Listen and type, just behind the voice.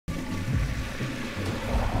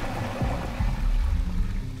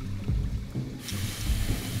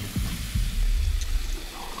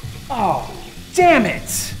Oh, damn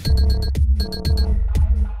it!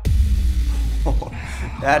 Oh,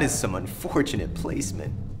 that is some unfortunate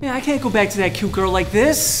placement. Yeah, I can't go back to that cute girl like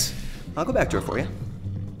this. I'll go back to her for you.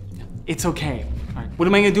 It's okay. All right, what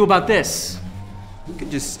am I gonna do about this? You could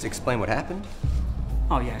just explain what happened.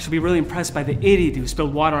 Oh yeah, she'll be really impressed by the idiot who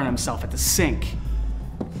spilled water on himself at the sink.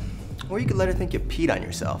 Or you could let her think you peed on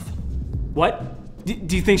yourself. What?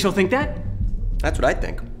 Do you think she'll think that? That's what I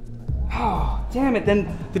think. Oh, damn it,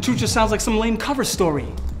 then the truth just sounds like some lame cover story.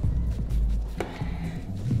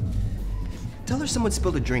 Tell her someone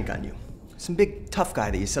spilled a drink on you. Some big tough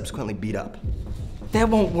guy that you subsequently beat up. That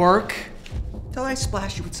won't work. Tell her I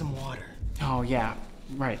splashed you with some water. Oh yeah,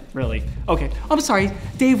 right, really. Okay, I'm sorry,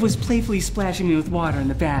 Dave was playfully splashing me with water in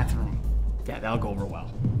the bathroom. Yeah, that'll go over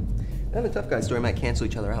well. Then the tough guy story might cancel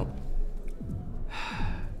each other out.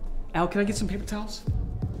 Al, can I get some paper towels?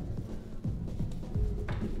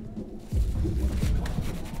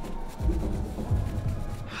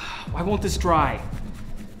 Why won't this dry?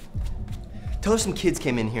 Tell her some kids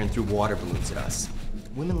came in here and threw water balloons at us.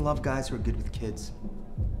 Women love guys who are good with kids.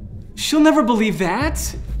 She'll never believe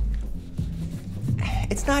that.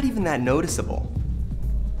 It's not even that noticeable.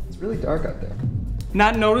 It's really dark out there.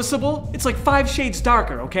 Not noticeable? It's like 5 shades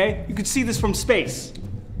darker, okay? You could see this from space.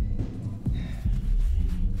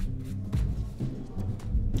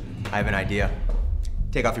 I have an idea.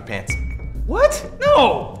 Take off your pants. What?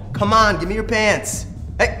 No! Come on, give me your pants.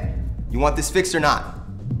 Hey, you want this fixed or not?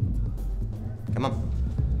 Come on.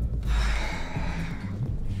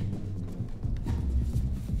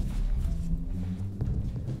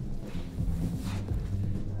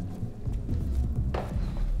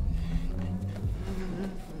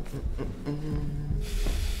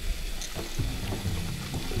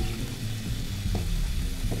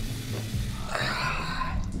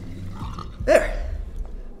 There.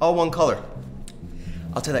 All one color.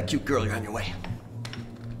 I'll tell that cute girl you're on your way.